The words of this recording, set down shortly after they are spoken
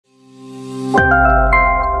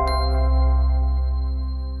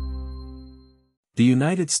The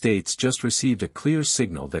United States just received a clear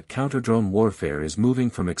signal that counter-drone warfare is moving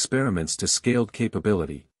from experiments to scaled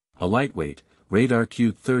capability. A lightweight, radar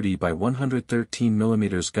Q-30 by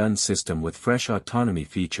 113mm gun system with fresh autonomy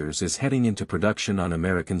features is heading into production on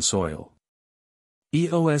American soil.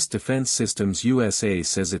 EOS Defense Systems USA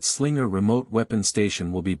says its Slinger remote weapon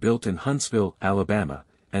station will be built in Huntsville, Alabama,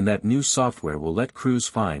 and that new software will let crews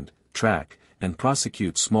find, track, and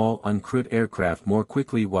prosecute small uncrewed aircraft more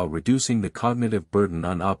quickly while reducing the cognitive burden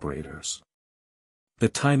on operators. The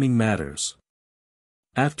timing matters.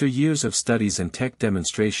 After years of studies and tech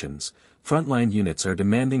demonstrations, frontline units are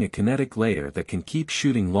demanding a kinetic layer that can keep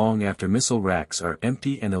shooting long after missile racks are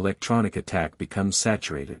empty and electronic attack becomes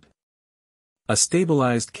saturated. A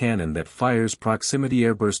stabilized cannon that fires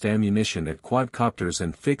proximity-airburst ammunition at quadcopters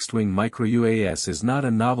and fixed-wing micro-UAS is not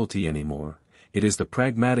a novelty anymore, it is the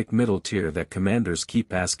pragmatic middle tier that commanders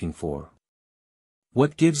keep asking for.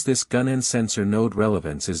 What gives this gun and sensor node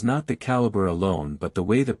relevance is not the caliber alone but the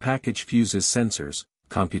way the package fuses sensors,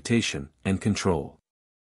 computation, and control.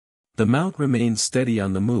 The mount remains steady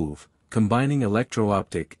on the move, combining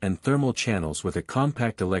electro-optic and thermal channels with a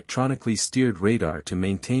compact electronically steered radar to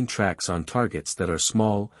maintain tracks on targets that are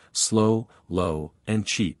small, slow, low, and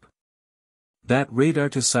cheap. That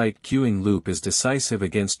radar-to-sight cueing loop is decisive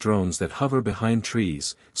against drones that hover behind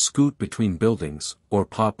trees, scoot between buildings, or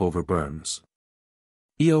pop over berms.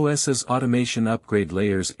 EOS's automation upgrade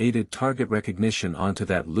layers aided target recognition onto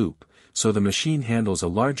that loop, so the machine handles a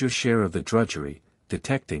larger share of the drudgery,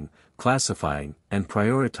 detecting, classifying, and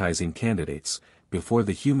prioritizing candidates, before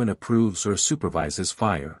the human approves or supervises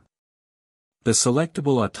fire. The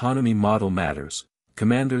selectable autonomy model matters.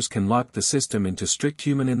 Commanders can lock the system into strict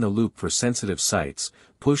human-in-the-loop for sensitive sites,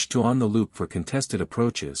 push to on-the-loop for contested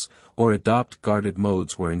approaches, or adopt guarded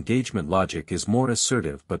modes where engagement logic is more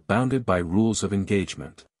assertive but bounded by rules of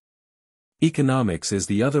engagement. Economics is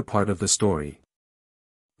the other part of the story.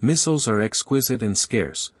 Missiles are exquisite and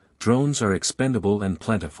scarce, drones are expendable and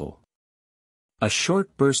plentiful. A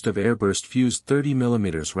short burst of airburst fused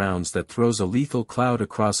 30mm rounds that throws a lethal cloud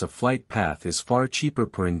across a flight path is far cheaper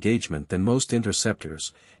per engagement than most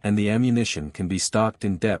interceptors, and the ammunition can be stocked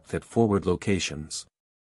in depth at forward locations.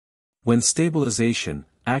 When stabilization,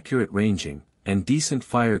 accurate ranging, and decent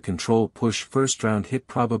fire control push first-round hit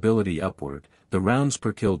probability upward, the rounds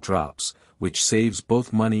per kill drops, which saves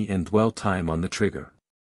both money and dwell time on the trigger.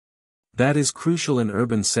 That is crucial in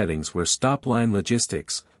urban settings where stop-line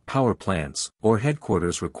logistics, power plants, or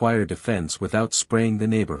headquarters require defense without spraying the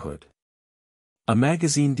neighborhood. A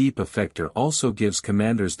magazine-deep effector also gives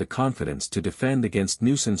commanders the confidence to defend against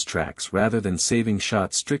nuisance tracks rather than saving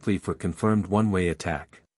shots strictly for confirmed one-way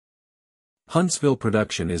attack. Huntsville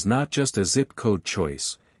production is not just a zip code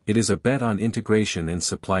choice, it is a bet on integration in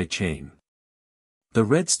supply chain. The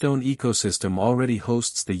Redstone ecosystem already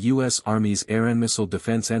hosts the U.S. Army's Air and Missile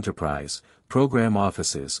Defense Enterprise, program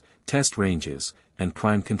offices, test ranges, and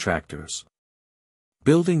prime contractors.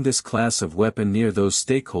 Building this class of weapon near those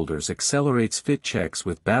stakeholders accelerates fit checks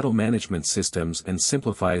with battle management systems and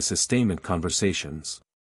simplifies sustainment conversations.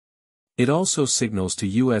 It also signals to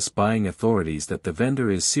U.S. buying authorities that the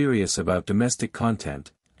vendor is serious about domestic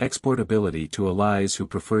content, exportability to allies who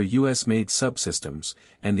prefer U.S.-made subsystems,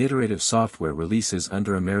 and iterative software releases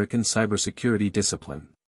under American cybersecurity discipline.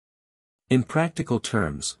 In practical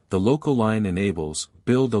terms, the local line enables,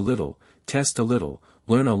 build a little, test a little,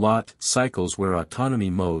 learn a lot cycles where autonomy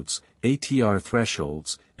modes, ATR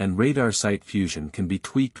thresholds, and radar site fusion can be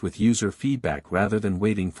tweaked with user feedback rather than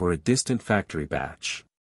waiting for a distant factory batch.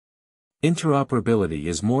 Interoperability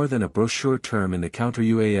is more than a brochure term in the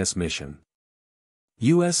counter-UAS mission.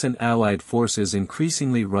 U.S. and allied forces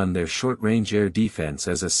increasingly run their short-range air defense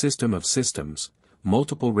as a system of systems,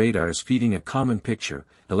 multiple radars feeding a common picture,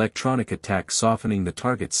 electronic attack softening the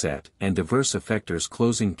target set, and diverse effectors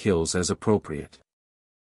closing kills as appropriate.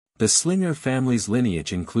 The Slinger family's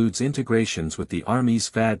lineage includes integrations with the Army's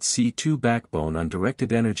FAAD C2 backbone on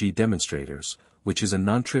directed energy demonstrators, which is a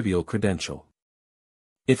non-trivial credential.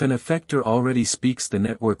 If an effector already speaks the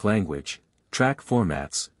network language, track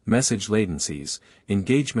formats, message latencies,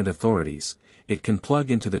 engagement authorities, it can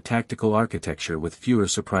plug into the tactical architecture with fewer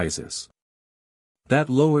surprises. That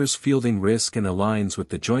lowers fielding risk and aligns with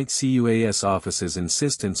the Joint C-UAS Office's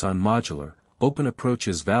insistence on modular, open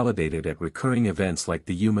approaches validated at recurring events like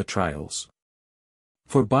the Yuma trials.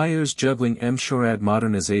 For buyers juggling M-SHORAD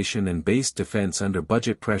modernization and base defense under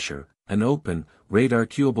budget pressure, an open,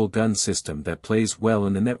 radar-cueable gun system that plays well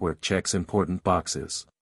in the network checks important boxes.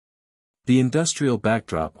 The industrial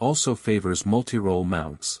backdrop also favors multi-role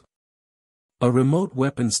mounts. A remote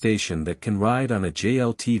weapon station that can ride on a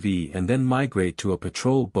JLTV and then migrate to a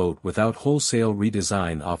patrol boat without wholesale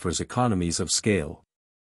redesign offers economies of scale.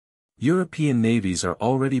 European navies are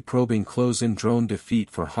already probing close-in drone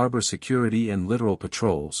defeat for harbor security and littoral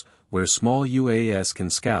patrols, where small UAS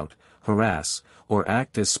can scout, harass, or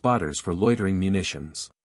act as spotters for loitering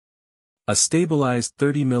munitions. A stabilized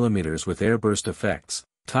 30mm with airburst effects,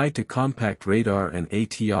 tied to compact radar and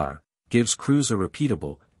ATR, gives crews a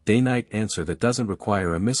repeatable, day-night answer that doesn't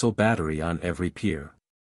require a missile battery on every pier.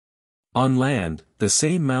 On land, the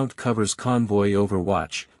same mount covers convoy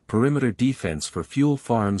overwatch, perimeter defense for fuel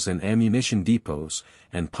farms and ammunition depots,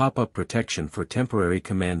 and pop-up protection for temporary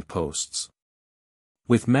command posts.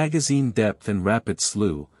 With magazine depth and rapid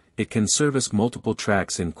slew, it can service multiple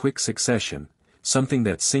tracks in quick succession, something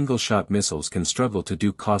that single-shot missiles can struggle to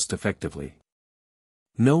do cost-effectively.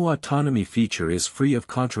 No autonomy feature is free of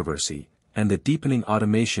controversy, and the deepening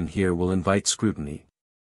automation here will invite scrutiny.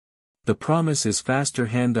 The promise is faster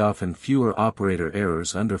handoff and fewer operator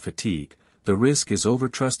errors under fatigue. The risk is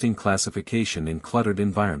overtrusting classification in cluttered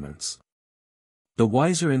environments. The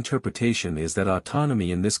wiser interpretation is that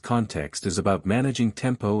autonomy in this context is about managing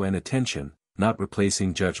tempo and attention, not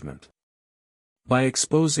replacing judgment. By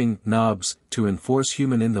exposing knobs to enforce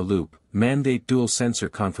human in the loop, mandate dual sensor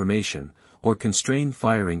confirmation, or constrain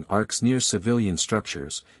firing arcs near civilian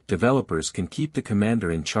structures, developers can keep the commander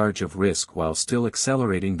in charge of risk while still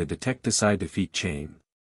accelerating the detect-decide-defeat chain.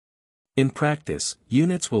 In practice,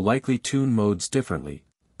 units will likely tune modes differently.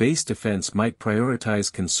 Base defense might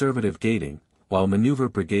prioritize conservative gating, while maneuver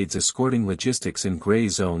brigades escorting logistics in gray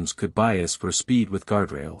zones could bias for speed with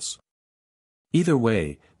guardrails. Either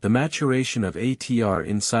way, the maturation of ATR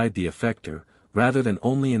inside the effector, rather than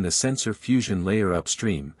only in the sensor fusion layer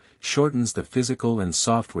upstream, shortens the physical and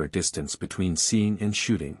software distance between seeing and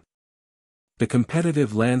shooting. The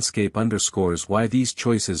competitive landscape underscores why these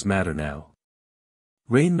choices matter now.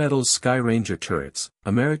 Rheinmetall's Skyranger turrets,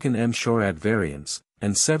 American M-SHORAD variants,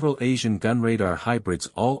 and several Asian gun radar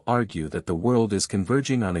hybrids all argue that the world is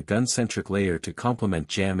converging on a gun-centric layer to complement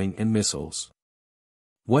jamming and missiles.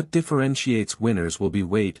 What differentiates winners will be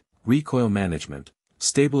weight, recoil management,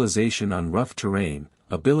 stabilization on rough terrain,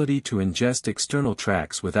 ability to ingest external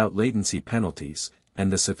tracks without latency penalties,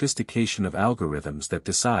 and the sophistication of algorithms that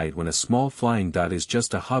decide when a small flying dot is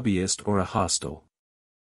just a hobbyist or a hostile.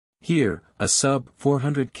 Here, a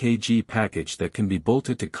sub-400 kg package that can be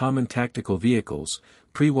bolted to common tactical vehicles,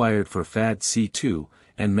 pre-wired for FAAD C2,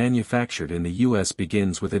 and manufactured in the US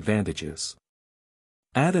begins with advantages.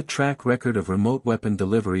 Add a track record of remote weapon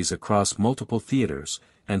deliveries across multiple theaters,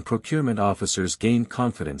 and procurement officers gain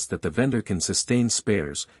confidence that the vendor can sustain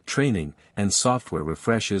spares, training, and software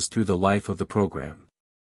refreshes through the life of the program.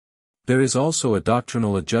 There is also a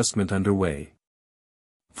doctrinal adjustment underway.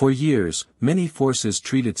 For years, many forces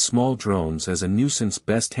treated small drones as a nuisance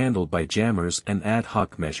best handled by jammers and ad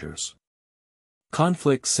hoc measures.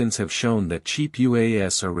 Conflicts since have shown that cheap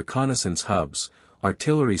UAS are reconnaissance hubs,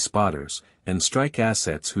 artillery spotters, and strike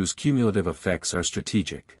assets whose cumulative effects are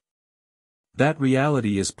strategic. That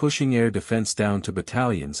reality is pushing air defense down to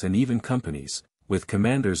battalions and even companies, with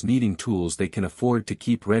commanders needing tools they can afford to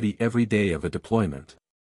keep ready every day of a deployment.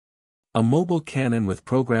 A mobile cannon with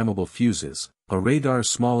programmable fuses, a radar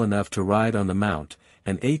small enough to ride on the mount,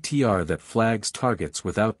 and ATR that flags targets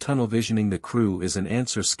without tunnel visioning the crew is an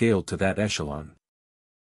answer scaled to that echelon.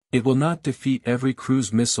 It will not defeat every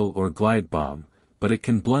cruise missile or glide bomb, but it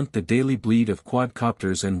can blunt the daily bleed of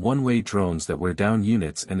quadcopters and one-way drones that wear down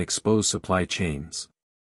units and expose supply chains.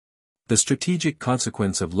 The strategic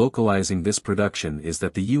consequence of localizing this production is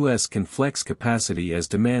that the U.S. can flex capacity as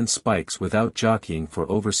demand spikes without jockeying for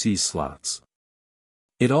overseas slots.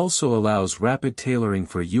 It also allows rapid tailoring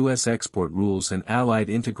for U.S. export rules and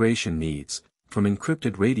allied integration needs, from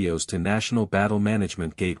encrypted radios to national battle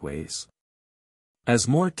management gateways. As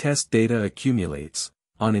more test data accumulates,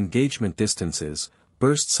 on engagement distances,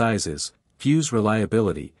 burst sizes, fuse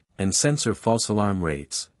reliability, and sensor false alarm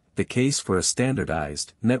rates, the case for a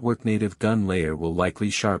standardized, network-native gun layer will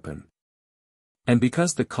likely sharpen. And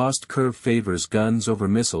because the cost curve favors guns over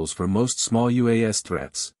missiles for most small UAS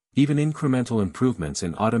threats, even incremental improvements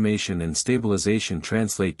in automation and stabilization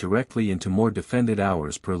translate directly into more defended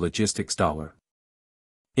hours per logistics dollar.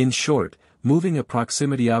 In short, moving a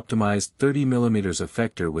proximity-optimized 30mm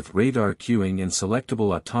effector with radar queuing and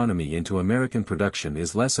selectable autonomy into American production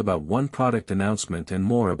is less about one product announcement and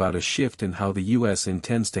more about a shift in how the U.S.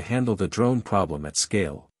 intends to handle the drone problem at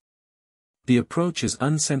scale. The approach is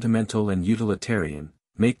unsentimental and utilitarian: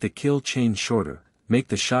 make the kill chain shorter, make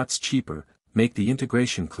the shots cheaper, make the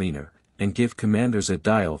integration cleaner, and give commanders a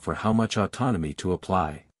dial for how much autonomy to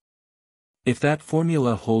apply. If that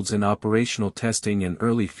formula holds in operational testing and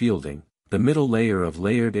early fielding, the middle layer of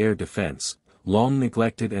layered air defense, long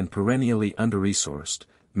neglected and perennially under-resourced,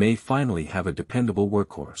 may finally have a dependable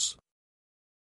workhorse.